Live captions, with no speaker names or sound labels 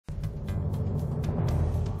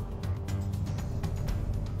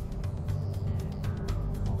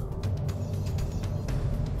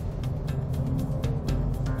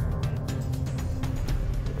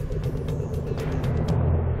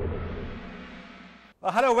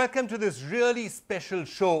Hello, welcome to this really special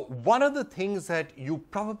show. One of the things that you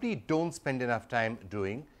probably don't spend enough time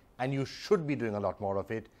doing, and you should be doing a lot more of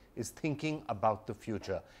it, is thinking about the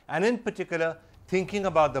future. And in particular, thinking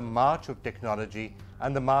about the march of technology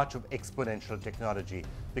and the march of exponential technology.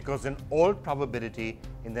 Because in all probability,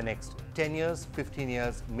 in the next 10 years, 15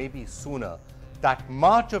 years, maybe sooner, that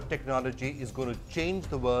march of technology is going to change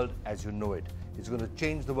the world as you know it. It's going to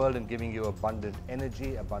change the world in giving you abundant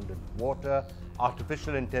energy, abundant water.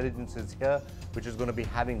 Artificial intelligence is here, which is going to be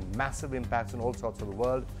having massive impacts on all sorts of the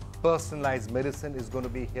world. Personalized medicine is going to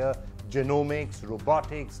be here. Genomics,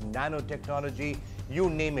 robotics, nanotechnology, you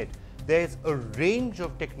name it. There's a range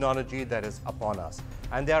of technology that is upon us.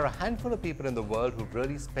 And there are a handful of people in the world who've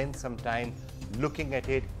really spent some time looking at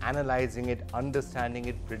it, analyzing it, understanding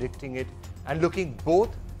it, predicting it, and looking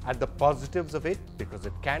both at the positives of it, because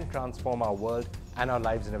it can transform our world and our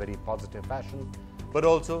lives in a very positive fashion, but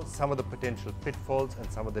also some of the potential pitfalls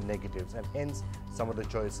and some of the negatives, and hence some of the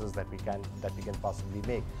choices that we can possibly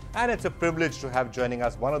make. And it's a privilege to have joining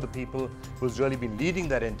us one of the people who's really been leading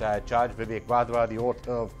that entire charge, Vivek Wadhwa, the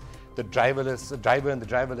author of The Driver and the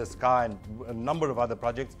Driverless Car and a number of other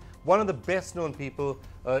projects. One of the best known people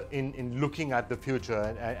in looking at the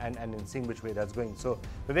future and in seeing which way that's going. So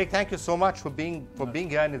Vivek, thank you so much for being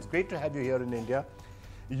here, and it's great to have you here in India.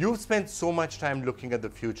 You've spent so much time looking at the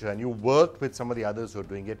future, and you worked with some of the others who are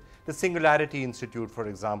doing it. The Singularity Institute, for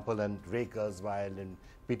example, and Ray Kurzweil and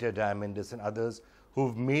Peter Diamandis and others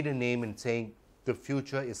who've made a name in saying the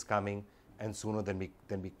future is coming, and sooner than we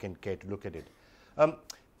can care to look at it.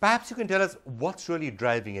 Perhaps you can tell us what's really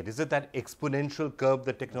driving it. Is it that exponential curve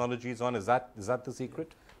that technology is on? Is that the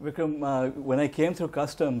secret? Vikram, when I came through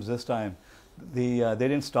customs this time, they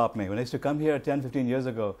didn't stop me. When I used to come here 10, 15 years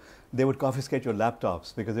ago, they would confiscate your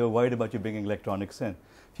laptops because they were worried about you bringing electronics in.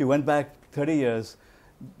 If you went back 30 years,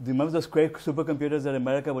 remember those great supercomputers that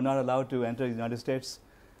America were not allowed to enter the United States?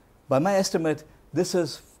 By my estimate, this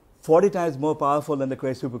is 40 times more powerful than the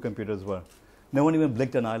great supercomputers were. No one even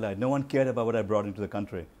blinked an eyelid. No one cared about what I brought into the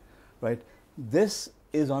country, right? This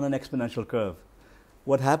is on an exponential curve.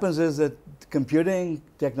 What happens is that computing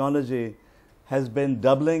technology has been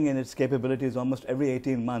doubling in its capabilities almost every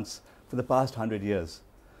 18 months for the past 100 years.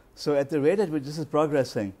 So at the rate at which this is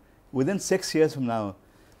progressing, within 6 years from now,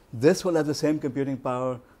 this will have the same computing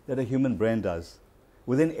power that a human brain does.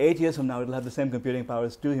 Within 8 years from now, it will have the same computing power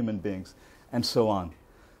as 2 human beings, and so on.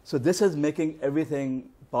 So this is making everything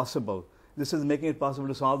possible. This is making it possible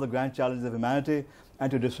to solve the grand challenges of humanity and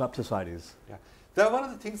to disrupt societies. Yeah. One of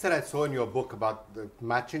the things that I saw in your book about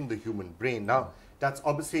matching the human brain. Now, that's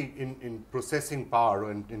obviously in processing power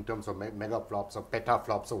or in terms of megaflops or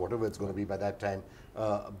petaflops or whatever it's going to be by that time.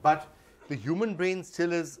 But the human brain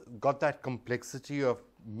still has got that complexity of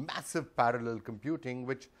massive parallel computing,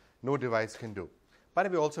 which no device can do. But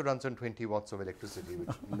it also runs on 20 watts of electricity,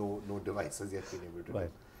 which no device has yet been able to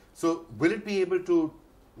do. So will it be able to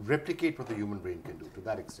replicate what the human brain can do to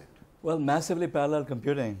that extent? Well, massively parallel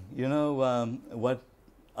computing. You know what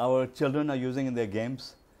our children are using in their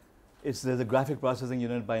games? There's a graphic processing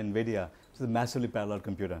unit by NVIDIA. It's a massively parallel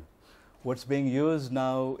computer. What's being used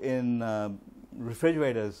now in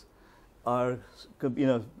refrigerators are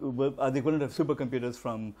the equivalent of supercomputers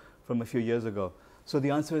from a few years ago. So the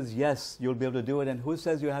answer is yes, you'll be able to do it. And who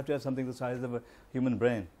says you have to have something the size of a human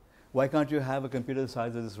brain? Why can't you have a computer the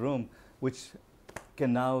size of this room, which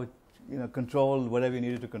can now control whatever you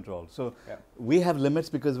needed to control? So we have limits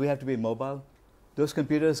because we have to be mobile. Those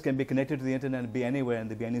computers can be connected to the internet and be anywhere and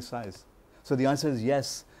they be any size. So the answer is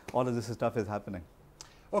yes, all of this stuff is happening.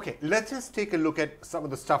 Okay, let's just take a look at some of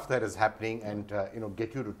the stuff that is happening and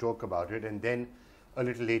get you to talk about it, and then a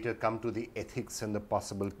little later come to the ethics and the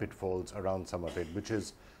possible pitfalls around some of it, which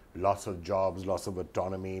is loss of jobs, loss of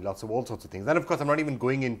autonomy, lots of all sorts of things. And of course, I'm not even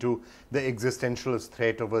going into the existentialist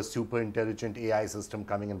threat of a super intelligent AI system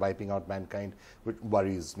coming and wiping out mankind, which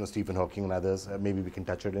worries Stephen Hawking and others. Maybe we can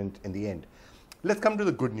touch it in the end. Let's come to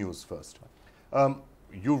the good news first.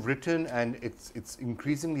 You've written, and it's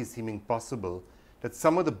increasingly seeming possible, that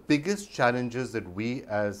some of the biggest challenges that we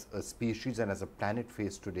as a species and as a planet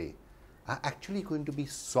face today are actually going to be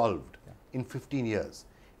solved in 15 years.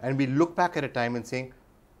 And we look back at a time and saying,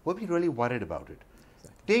 were we really worried about it?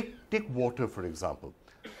 Exactly. Take water, for example.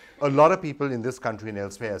 A lot of people in this country and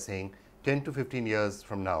elsewhere are saying 10 to 15 years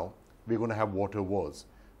from now, we're going to have water wars.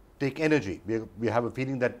 Take energy. We have a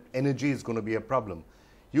feeling that energy is going to be a problem.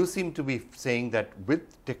 You seem to be saying that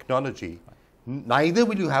with technology, neither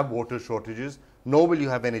will you have water shortages, nor will you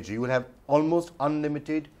have energy. You will have almost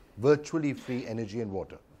unlimited, virtually free energy and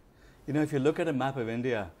water. You know, if you look at a map of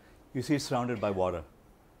India, you see it's surrounded by water.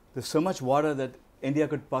 There's so much water that India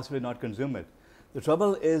could possibly not consume it. The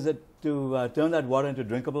trouble is that to turn that water into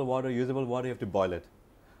drinkable water, usable water, you have to boil it.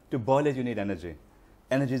 To boil it, you need energy.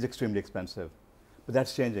 Energy is extremely expensive, but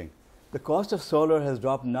that's changing. The cost of solar has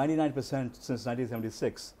dropped 99% since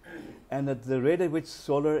 1976, and at the rate at which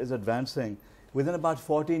solar is advancing, within about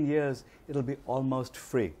 14 years, it'll be almost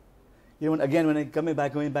free. You know, again, going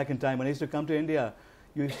back in time, when I used to come to India,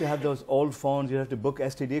 you used to have those old phones. You have to book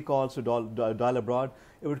STD calls to dial abroad.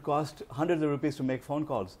 It would cost hundreds of rupees to make phone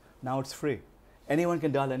calls. Now it's free. Anyone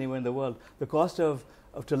can dial anywhere in the world. The cost of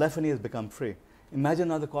telephony has become free. Imagine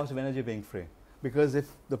now the cost of energy being free. Because if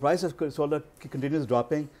the price of solar continues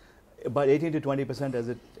dropping about 18 to 20% as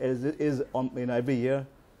it is every year,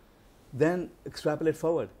 then extrapolate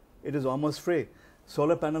forward. It is almost free.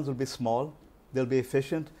 Solar panels will be small. They'll be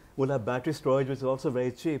efficient. We'll have battery storage, which is also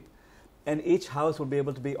very cheap. And each house will be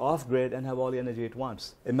able to be off-grid and have all the energy it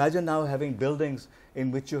wants. Imagine now having buildings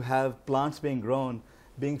in which you have plants being grown,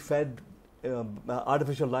 being fed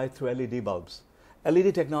artificial light through LED bulbs.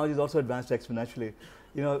 LED technology is also advanced exponentially.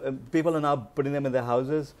 You know, people are now putting them in their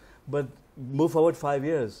houses, but move forward 5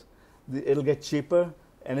 years. It'll get cheaper,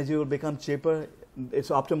 energy will become cheaper, it's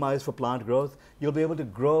optimized for plant growth. You'll be able to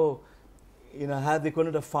grow, have the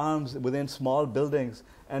equivalent of farms within small buildings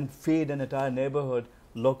and feed an entire neighborhood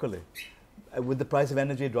locally, with the price of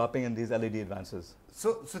energy dropping in these LED advances.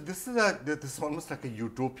 So this is almost like a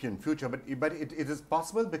utopian future, but it is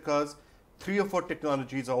possible because 3 or 4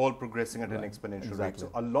 technologies are all progressing at an exponential rate. So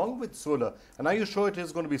along with solar, and are you sure it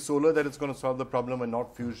is going to be solar that is going to solve the problem and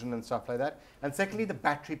not fusion and stuff like that? And secondly, the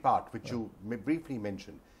battery part, which you briefly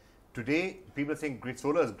mentioned. Today, people are saying great,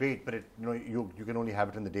 solar is great, but you can only have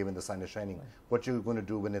it in the day when the sun is shining. Right. What are you going to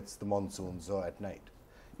do when it's the monsoons or at night?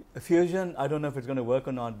 Fusion, I don't know if it's going to work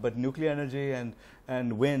or not, but nuclear energy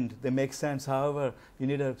and wind, they make sense. However, you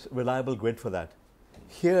need a reliable grid for that.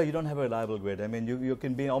 Here, you don't have a reliable grid. I mean, you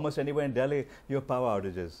can be almost anywhere in Delhi, you have power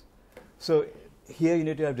outages. So here, you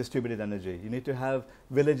need to have distributed energy. You need to have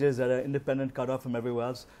villages that are independent, cut off from everywhere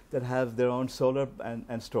else, that have their own solar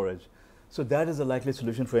and storage. So that is a likely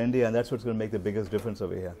solution for India, and that's what's going to make the biggest difference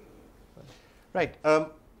over here. Right.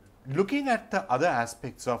 Looking at the other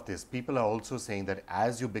aspects of this, people are also saying that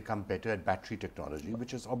as you become better at battery technology,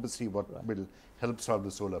 which is obviously what will help solve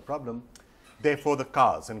the solar problem, therefore the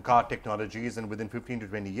cars and car technologies, and within 15 to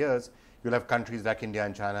 20 years, you'll have countries like India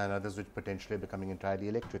and China and others which potentially are becoming entirely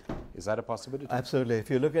electric. Is that a possibility? Absolutely.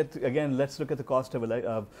 If you look at, again, let's look at the cost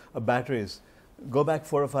of batteries. Go back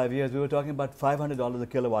 4 or 5 years, we were talking about $500 a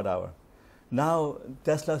kilowatt hour. Now,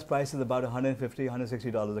 Tesla's price is about $150,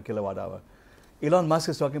 $160 a kilowatt hour. Elon Musk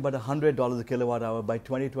is talking about $100 a kilowatt hour by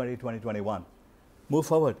 2020, 2021. Move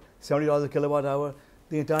forward, $70 a kilowatt hour,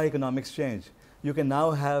 the entire economics change. You can now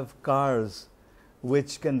have cars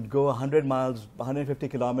which can go 100 miles, 150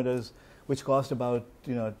 kilometers, which cost about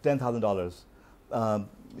 $10,000.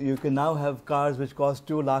 You can now have cars which cost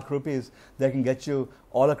 2 lakh rupees that can get you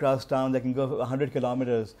all across town, that can go 100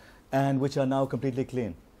 kilometers, and which are now completely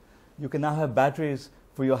clean. You can now have batteries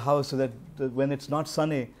for your house so that when it's not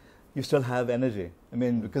sunny, you still have energy. I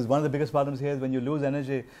mean, because one of the biggest problems here is when you lose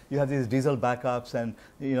energy, you have these diesel backups and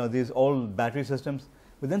these old battery systems.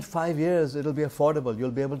 Within 5 years, it'll be affordable.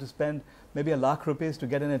 You'll be able to spend maybe 1 lakh rupees to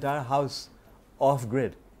get an entire house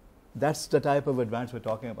off-grid. That's the type of advance we're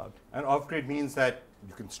talking about. And off-grid means that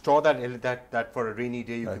you can store that for a rainy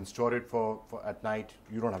day. You can store it for at night.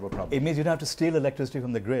 You don't have a problem. It means you don't have to steal electricity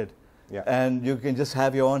from the grid. Yeah. And you can just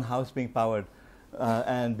have your own house being powered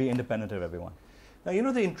and be independent of everyone.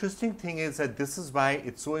 Now, the interesting thing is that this is why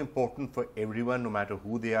it's so important for everyone, no matter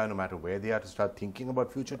who they are, no matter where they are, to start thinking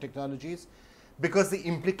about future technologies, because the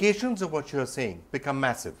implications of what you're saying become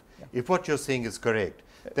massive. Yeah. If what you're saying is correct,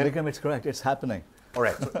 then it's correct. It's happening. All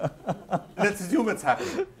right. So let's assume it's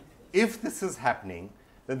happening. If this is happening,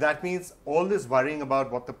 then that means all this worrying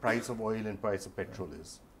about what the price of oil and price of petrol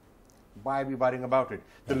is. Why are we worrying about it?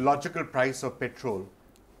 The logical price of petrol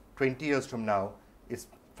 20 years from now is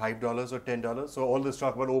 $5 or $10. So all this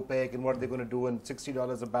talk about OPEC and what they're going to do and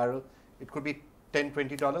 $60 a barrel, it could be $10,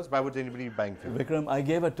 $20. Why would anybody be buying fuel? Vikram, I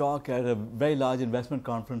gave a talk at a very large investment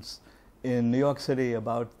conference in New York City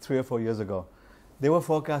about 3 or 4 years ago. They were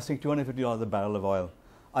forecasting $250 a barrel of oil.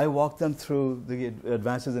 I walked them through the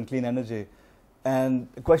advances in clean energy, and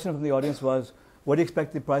the question from the audience was, what do you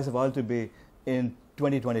expect the price of oil to be in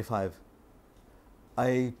 2025?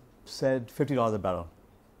 I said $50 a barrel.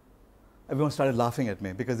 Everyone started laughing at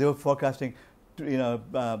me because they were forecasting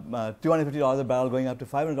 $250 a barrel going up to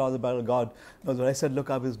 $500 a barrel. God knows what I said. Look,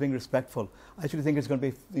 I was being respectful. I actually think it's going to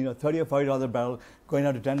be $30 or $40 a barrel going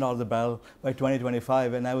up to $10 a barrel by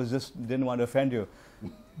 2025, and I didn't want to offend you.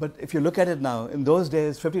 But if you look at it now, in those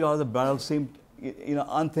days, $50 a barrel seemed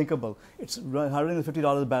unthinkable. It's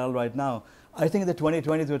 $150 a barrel right now. I think in the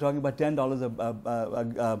 2020s we're talking about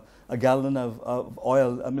 $10 a gallon of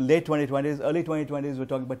oil. I mean, late 2020s, early 2020s we're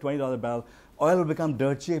talking about $20 a barrel. Oil will become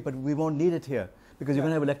dirt cheap, but we won't need it here because you're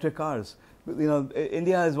going to have electric cars.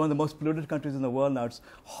 India is one of the most polluted countries in the world now. It's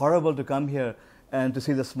horrible to come here and to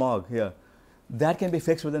see the smog here. That can be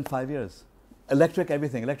fixed within 5 years. Electrify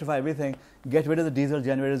everything, get rid of the diesel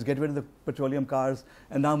generators, get rid of the petroleum cars,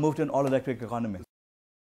 and now move to an all-electric economy.